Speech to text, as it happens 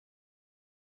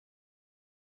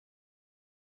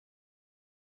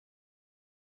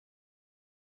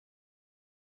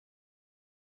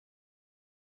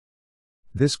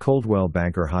This Coldwell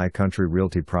Banker High Country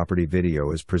Realty property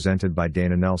video is presented by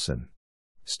Dana Nelson.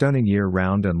 Stunning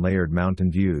year-round and layered mountain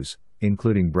views,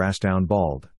 including Brasstown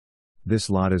Bald. This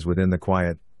lot is within the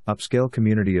quiet, upscale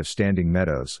community of Standing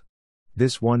Meadows.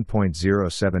 This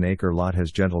 1.07-acre lot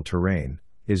has gentle terrain,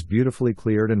 is beautifully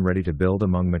cleared and ready to build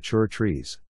among mature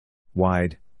trees.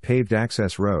 Wide, paved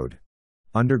access road.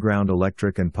 Underground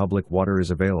electric and public water is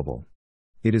available.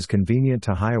 It is convenient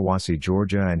to Hiawassee,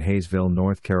 Georgia and Hayesville,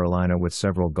 North Carolina, with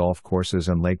several golf courses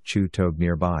and Lake Chatuge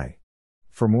nearby.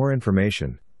 For more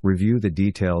information, review the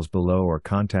details below or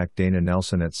contact Dana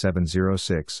Nelson at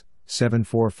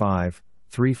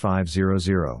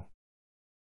 706-745-3500.